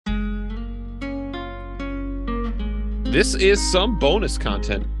This is some bonus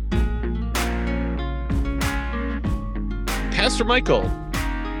content. Pastor Michael,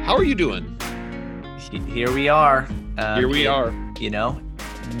 how are you doing? Here we are. Here we are. You know,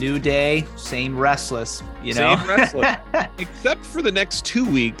 new day, same restless, Same restless. Except for the next 2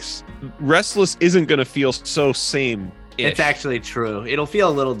 weeks, restless isn't going to feel so same. It's actually true. It'll feel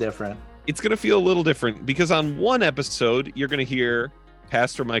a little different. It's going to feel a little different because on one episode, you're going to hear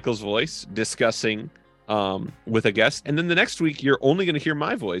Pastor Michael's voice discussing with a guest. And then the next week, you're only going to hear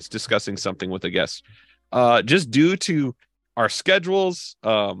my voice discussing something with a guest. Just due to our schedules,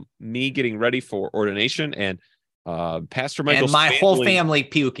 me getting ready for ordination, and Pastor Michael's and my whole family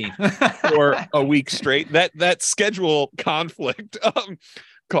puking for a week straight. That schedule conflict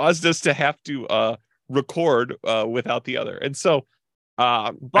caused us to have to record without the other. And so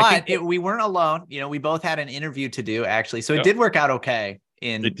we weren't alone. You know, we both had an interview to do, actually. So it did work out okay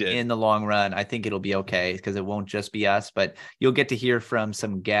in the long run. I think it'll be okay because it won't just be us, but you'll get to hear from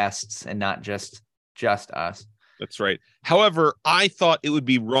some guests and not just us. That's right. However, I thought it would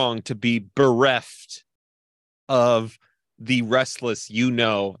be wrong to be bereft of the restless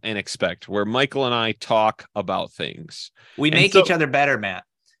and expect, where Michael and I talk about things. We make each other better, Matt.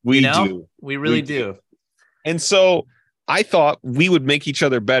 We do. We really do. And so I thought we would make each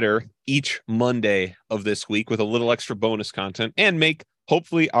other better each Monday of this week with a little extra bonus content and make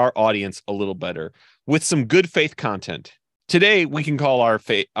hopefully our audience a little better with some good faith content. Today, we can call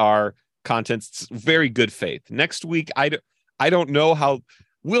our content's very good faith. Next week, I don't know how.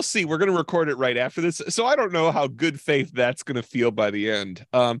 We'll see. We're going to record it right after this, so I don't know how good faith that's going to feel by the end.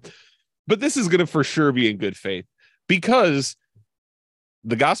 But this is going to for sure be in good faith because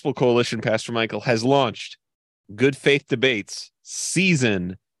the Gospel Coalition, Pastor Michael, has launched Good Faith Debates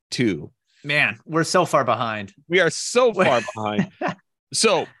Season 2. Man, we're so far behind. We are so far behind.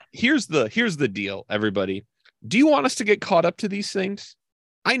 So here's the deal, everybody. Do you want us to get caught up to these things?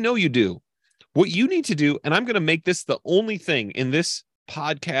 I know you do. What you need to do, and I'm going to make this the only thing in this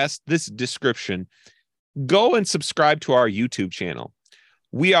podcast, this description, go and subscribe to our YouTube channel.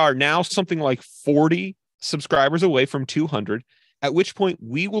 We are now something like 40 subscribers away from 200, at which point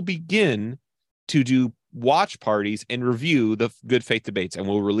we will begin to do watch parties and review the Good Faith Debates, and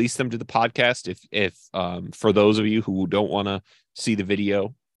we'll release them to the podcast if for those of you who don't want to see the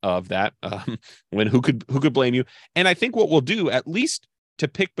video of that, who could blame you. And I think what we'll do, at least to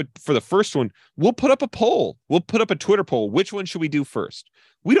pick, but for the first one, we'll put up a poll. We'll put up a Twitter poll. Which one should we do first?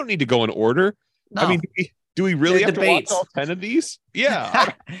 We don't need to go in order. No. I mean, do we really have to watch all 10 of these?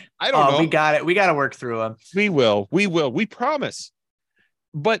 Yeah. I don't know. We got it. We got to work through them. We will. We promise.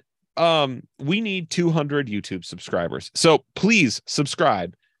 But we need 200 YouTube subscribers. So please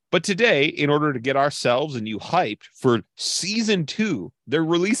subscribe. But today, in order to get ourselves and you hyped for season 2, they're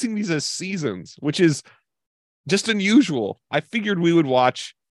releasing these as seasons, which is just unusual. I figured we would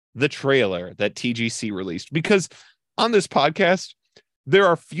watch the trailer that TGC released because on this podcast, there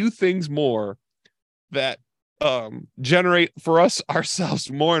are few things more that generate for us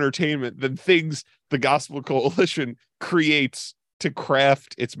ourselves more entertainment than things the Gospel Coalition creates to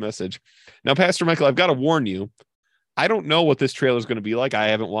craft its message. Now, Pastor Michael, I've got to warn you, I don't know what this trailer is going to be like. I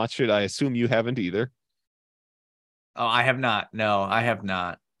haven't watched it. I assume you haven't either. Oh, I have not. No, I have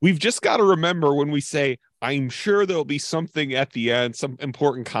not. We've just got to remember when we say, I'm sure there'll be something at the end, some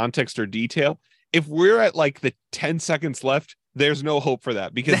important context or detail. If we're at like the 10 seconds left, there's no hope for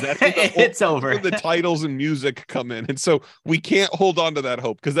that because that's it's over. The titles and music come in. And so we can't hold on to that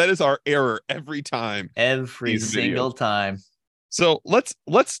hope because that is our error every time. Every single time. So let's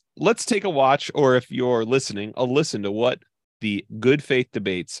take a watch, or if you're listening, a listen to what the Good Faith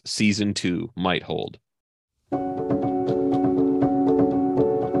Debates Season 2 might hold.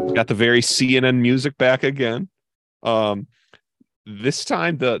 Got the very CNN music back again. This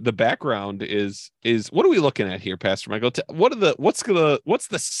time the background is what are we looking at here, Pastor Michael? What's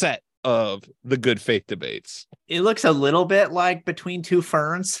the set of the Good Faith Debates? It looks a little bit like Between Two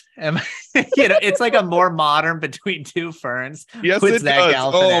Ferns. It's like a more modern Between Two Ferns. Yes, it does.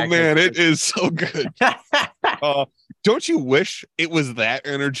 Oh man, it is so good. Don't you wish it was that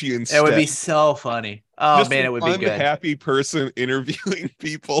energy instead? It would be so funny. Oh just man, it would be good. Unhappy person interviewing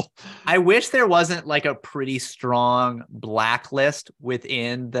people. I wish there wasn't like a pretty strong blacklist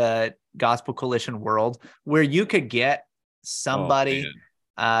within the Gospel Coalition world where you could get somebody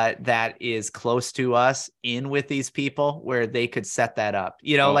that is close to us in with these people where they could set that up,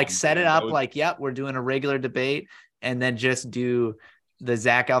 set it up like, yep, we're doing a regular debate and then just do the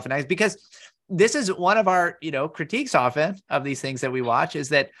Zach Galifianakis, because this is one of our, critiques often of these things that we watch is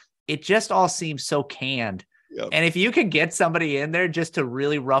that it just all seems so canned Yep. And if you could get somebody in there just to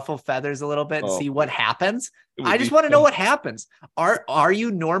really ruffle feathers a little bit and see what happens, I just want to know what happens. Are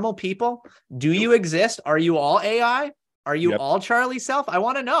you normal people? Do you exist? Are you all AI? Are you all Charlie Self? I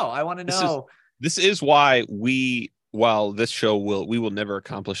want to know. I want to know. This is why while this show we will never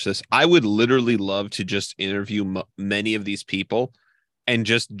accomplish this, I would literally love to just interview many of these people and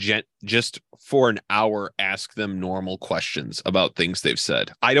just for an hour ask them normal questions about things they've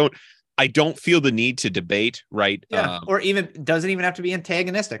said. I don't feel the need to debate, right? Yeah. Or even doesn't even have to be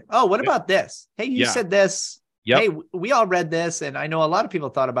antagonistic. Oh, what about this? Hey, you said this. Yep. Hey, we all read this, and I know a lot of people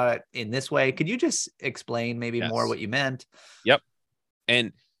thought about it in this way. Could you just explain maybe more what you meant? Yep.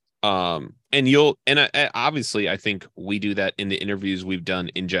 And obviously I think we do that in the interviews we've done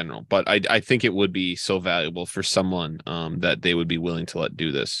in general, but I think it would be so valuable for someone that they would be willing to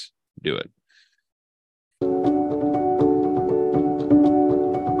do it.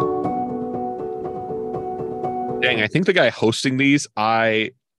 Dang, I think the guy hosting these,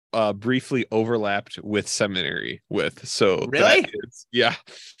 I briefly overlapped with seminary with. So really? Yeah.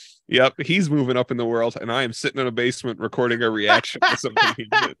 Yep. He's moving up in the world, and I am sitting in a basement recording a reaction to something he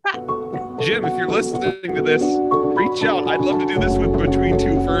did. Jim, if you're listening to this, reach out. I'd love to do this with Between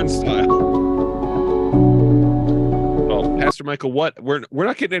Two Ferns style. Well, Pastor Michael, we're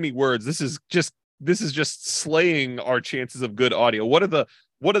not getting any words. This is just slaying our chances of good audio. What are the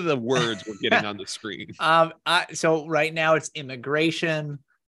words we're getting on the screen? So right now it's immigration,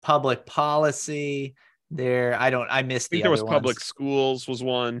 public policy. I missed the other ones. There was public schools was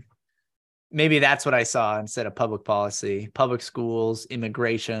one. Maybe that's what I saw instead of public policy. Public schools,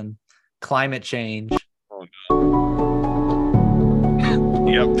 immigration, climate change. Oh no.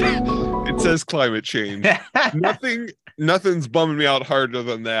 Yep. It says climate change. Nothing's bumming me out harder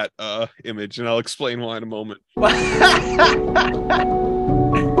than that image, and I'll explain why in a moment.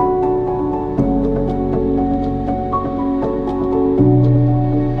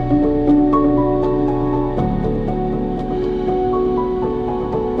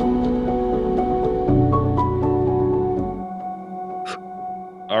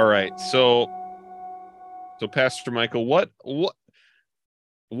 All right, so Pastor Michael, what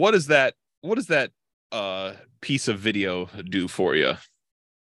is that piece of video do for you?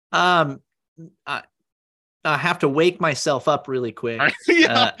 I have to wake myself up really quick.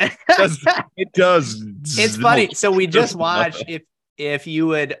 It does. It's funny. So we just watched. If you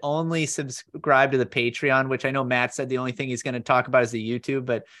would only subscribe to the Patreon, which I know Matt said the only thing he's going to talk about is the YouTube,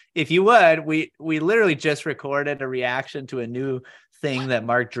 but if you would, we literally just recorded a reaction to a new thing that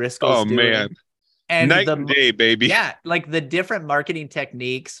Mark Driscoll's doing. Oh man. And night and day, baby. Yeah, like the different marketing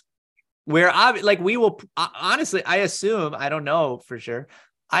techniques where we will honestly, I assume, I don't know for sure,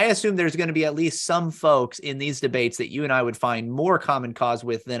 I assume there's going to be at least some folks in these debates that you and I would find more common cause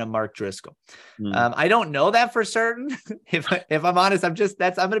with than a Mark Driscoll. I don't know that for certain. If I'm honest, I'm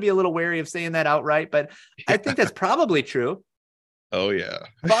going to be a little wary of saying that outright, but I think that's probably true. Oh yeah.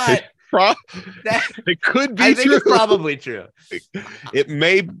 But it could be I think true. It's probably true. It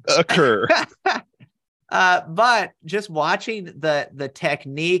may occur. But just watching the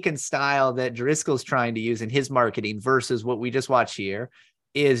technique and style that Driscoll's trying to use in his marketing versus what we just watched here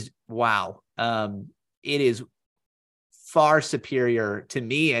is wow. It is far superior to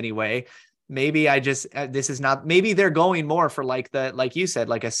me anyway. Maybe maybe they're going more for like you said,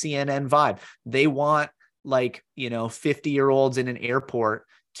 like a CNN vibe. They want 50-year-olds in an airport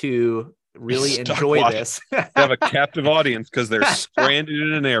to really enjoy this. They have a captive audience because they're stranded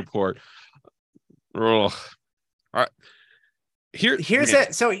in an airport. Oh. All right. Here's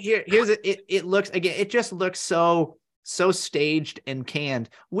it. So here's it. It looks again. It just looks so staged and canned,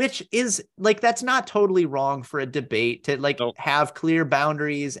 which is that's not totally wrong for a debate to have clear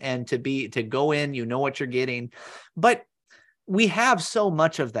boundaries and to go in, what you're getting, but we have so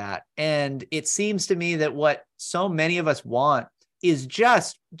much of that. And it seems to me that what so many of us want is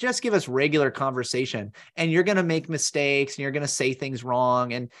just give us regular conversation, and you're going to make mistakes and you're going to say things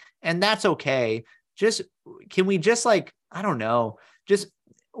wrong. And that's okay. Can we I don't know,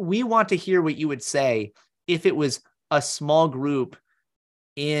 we want to hear what you would say if it was a small group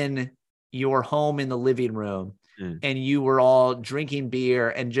in your home in the living room and you were all drinking beer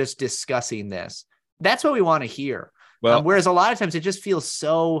and just discussing this. That's what we want to hear. Well, whereas a lot of times it just feels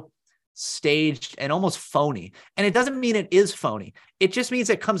so staged and almost phony. And it doesn't mean it is phony. It just means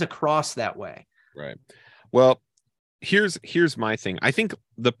it comes across that way. Right. Well, here's my thing. I think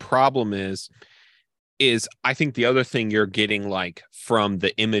the problem is I think the other thing you're getting from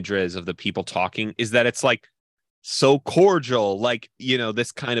the images of the people talking is that it's so cordial,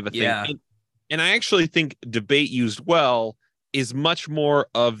 this kind of a thing. Yeah. And I actually think debate used well is much more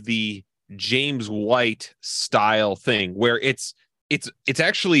of the James White style thing where it's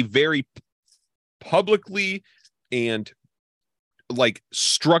actually very publicly and like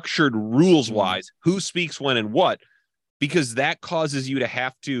structured rules wise who speaks when and what, because that causes you to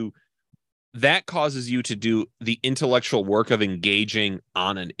do the intellectual work of engaging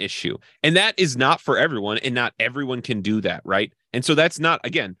on an issue. And that is not for everyone, and not everyone can do that, right? And so that's not,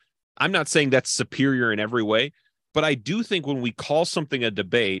 again, I'm not saying that's superior in every way, but I do think when we call something a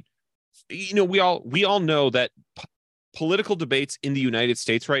debate, you know, we all know that political debates in the United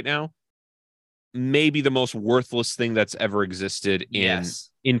States right now may be the most worthless thing that's ever existed in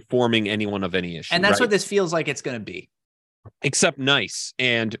informing anyone of any issue. And that's what this feels like it's going to be. Except nice,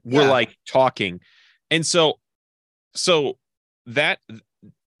 and we're like talking. And so that,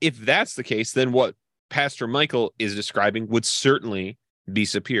 if that's the case, then what Pastor Michael is describing would certainly be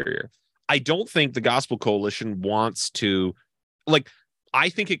superior. I don't think the Gospel Coalition wants to, like, I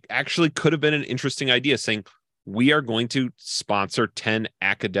think it actually could have been an interesting idea saying we are going to sponsor 10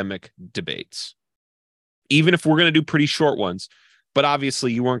 academic debates, even if we're going to do pretty short ones. But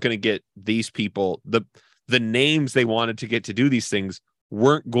obviously you weren't going to get these people, the names they wanted to get to do these things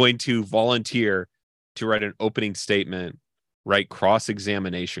weren't going to volunteer to write an opening statement, write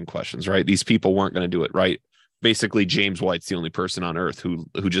cross-examination questions, right? These people weren't going to do it, right? Basically, James White's the only person on earth who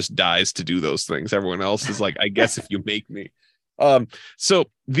just dies to do those things. Everyone else is like, I guess if you make me. So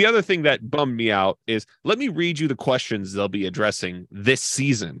the other thing that bummed me out is, let me read you the questions they'll be addressing this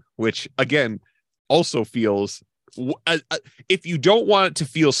season, which again also feels, if you don't want it to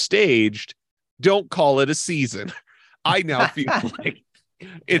feel staged, don't call it a season. I now feel like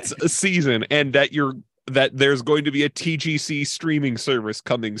it's a season, and that there's going to be a TGC streaming service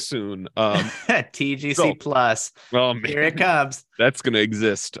coming soon. TGC Plus. Oh man, here it comes. That's going to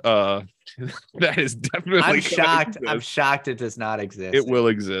exist. That is definitely. I'm shocked. I'm shocked it does not exist. It will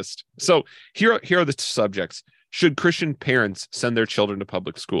exist. So here are the subjects. Should Christian parents send their children to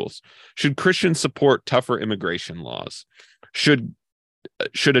public schools? Should Christians support tougher immigration laws? Should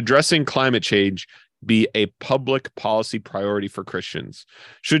addressing climate change be a public policy priority for Christians?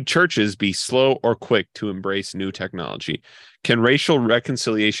 Should churches be slow or quick to embrace new technology? Can racial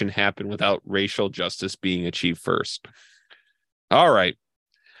reconciliation happen without racial justice being achieved first? All right.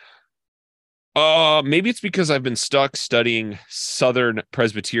 Maybe it's because I've been stuck studying Southern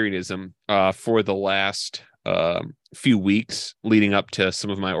Presbyterianism for the last few weeks leading up to some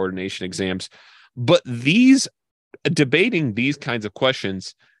of my ordination exams. But debating these kinds of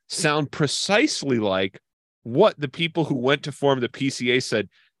questions sound precisely like what the people who went to form the PCA said.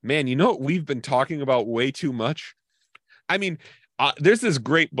 Man, you know what we've been talking about way too much? I mean, there's this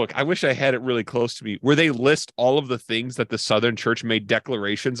great book, I wish I had it really close to me, where they list all of the things that the Southern Church made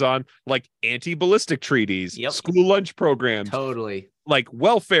declarations on, like anti-ballistic treaties, school lunch programs, totally, like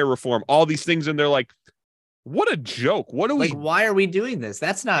welfare reform, all these things. And they're like, what a joke. What do we, why are we doing this?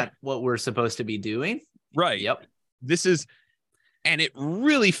 That's not what we're supposed to be doing. Right. Yep. This is, and it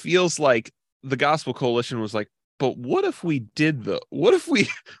really feels like the Gospel Coalition was like, but what if we did what if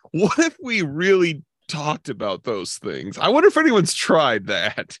we really talked about those things? I wonder if anyone's tried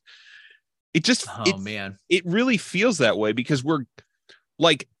that. It just, man, it really feels that way, because we're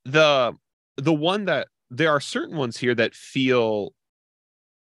like the one that there are certain ones here that feel,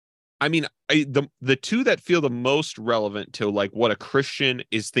 I mean, the two that feel the most relevant to like what a Christian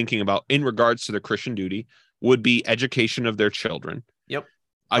is thinking about in regards to their Christian duty would be education of their children. Yep.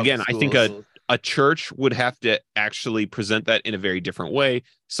 Again, I think a church would have to actually present that in a very different way.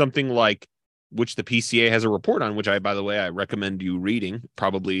 Something like, which the PCA has a report on, which by the way, I recommend you reading.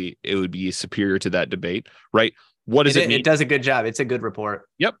 Probably it would be superior to that debate, right? What does it mean? It does a good job. It's a good report.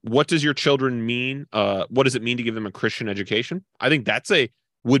 Yep. What does your children mean? What does it mean to give them a Christian education? I think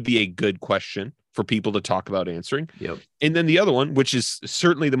would be a good question for people to talk about answering. Yep. And then the other one, which is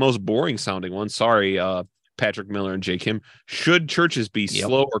certainly the most boring sounding one. Sorry, Patrick Miller and Jay Kim. Should churches be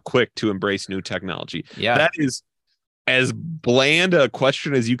slow or quick to embrace new technology? Yeah. That is as bland a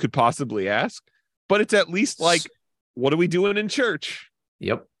question as you could possibly ask, but it's at least like, what are we doing in church?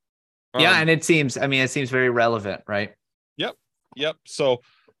 Yep. Yeah. And it seems very relevant, right? Yep. So,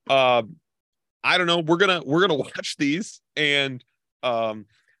 I don't know. We're going to watch these, and,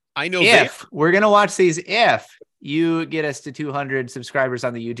 I know we're going to watch these, if you get us to 200 subscribers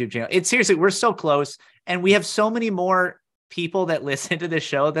on the YouTube channel. It's seriously, we're so close, and we have so many more people that listen to this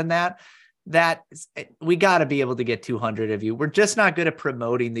show than that we got to be able to get 200 of you. We're just not good at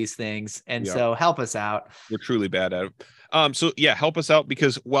promoting these things. And so help us out. We're truly bad at it. So yeah, help us out,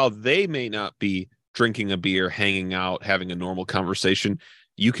 because while they may not be drinking a beer, hanging out, having a normal conversation,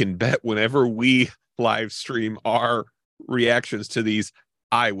 you can bet whenever we live stream our reactions to these,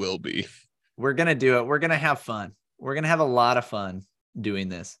 I will be. We're going to do it. We're going to have fun. We're going to have a lot of fun doing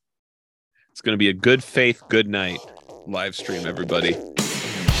this. It's going to be a good faith, good night live stream, everybody.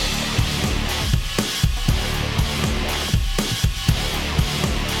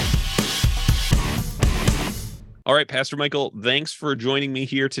 All right, Pastor Michael, thanks for joining me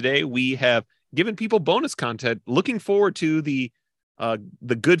here today. We have given people bonus content. Looking forward to the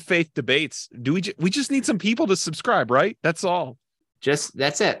good faith debates. We just need some people to subscribe, right? That's all.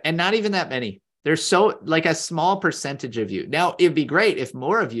 That's it. And not even that many. There's so like a small percentage of you. Now, it'd be great if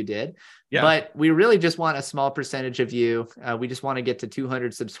more of you did, but we really just want a small percentage of you. We just want to get to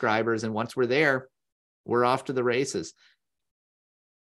 200 subscribers. And once we're there, we're off to the races.